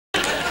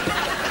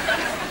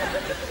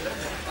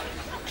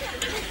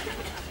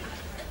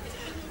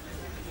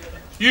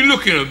You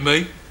looking at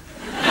me? Hey!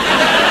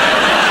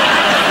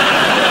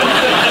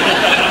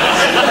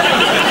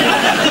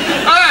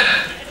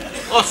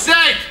 I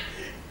said!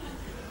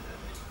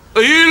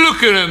 Are you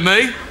looking at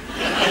me?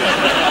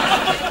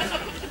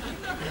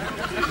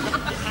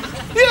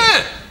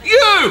 Yeah,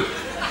 you!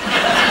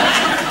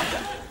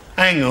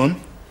 Hang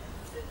on.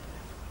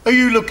 Are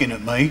you looking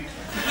at me?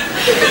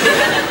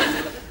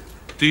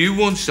 Do you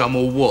want some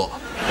or what?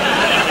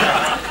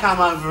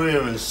 Come over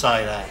here and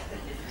say that.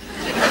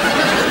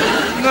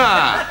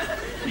 Nah,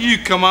 you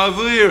come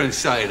over here and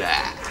say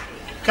that.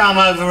 Come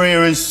over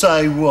here and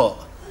say what?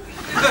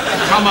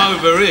 Come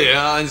over here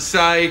and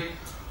say...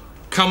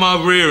 Come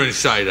over here and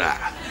say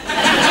that.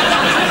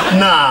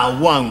 Nah, I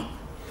won't.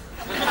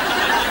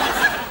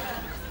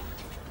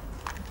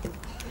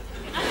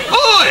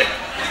 Oi!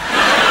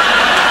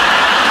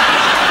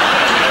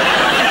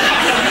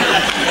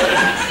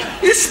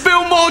 You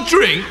spilled my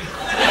drink?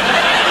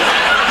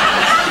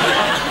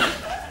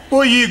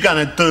 What are you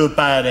gonna do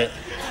about it?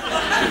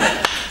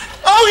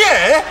 Oh,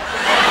 yeah?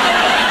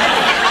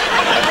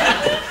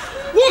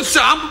 Want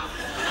some?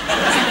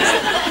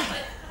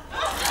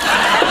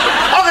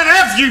 I'm gonna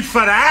have you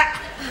for that.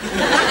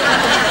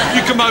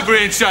 You come over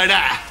here and say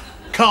that.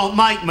 Can't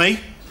make me.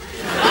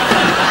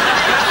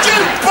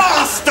 You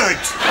bastard!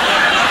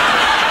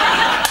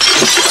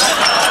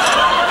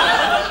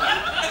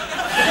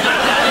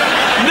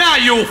 Now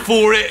you're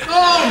for it.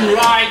 All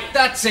right,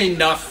 that's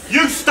enough.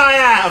 You stay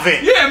out of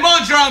it. Yeah,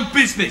 mind your own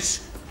business.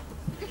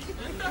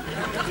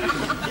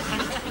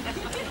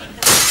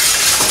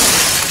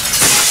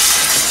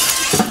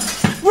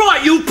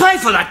 Right, you'll pay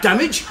for that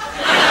damage.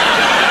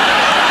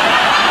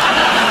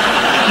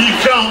 You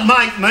can't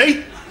make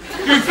me.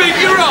 You think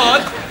you're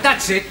on?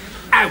 That's it.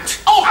 Out.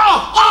 Oh!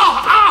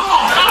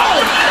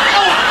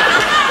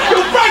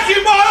 You're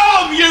breaking my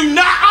arm, you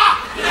nut!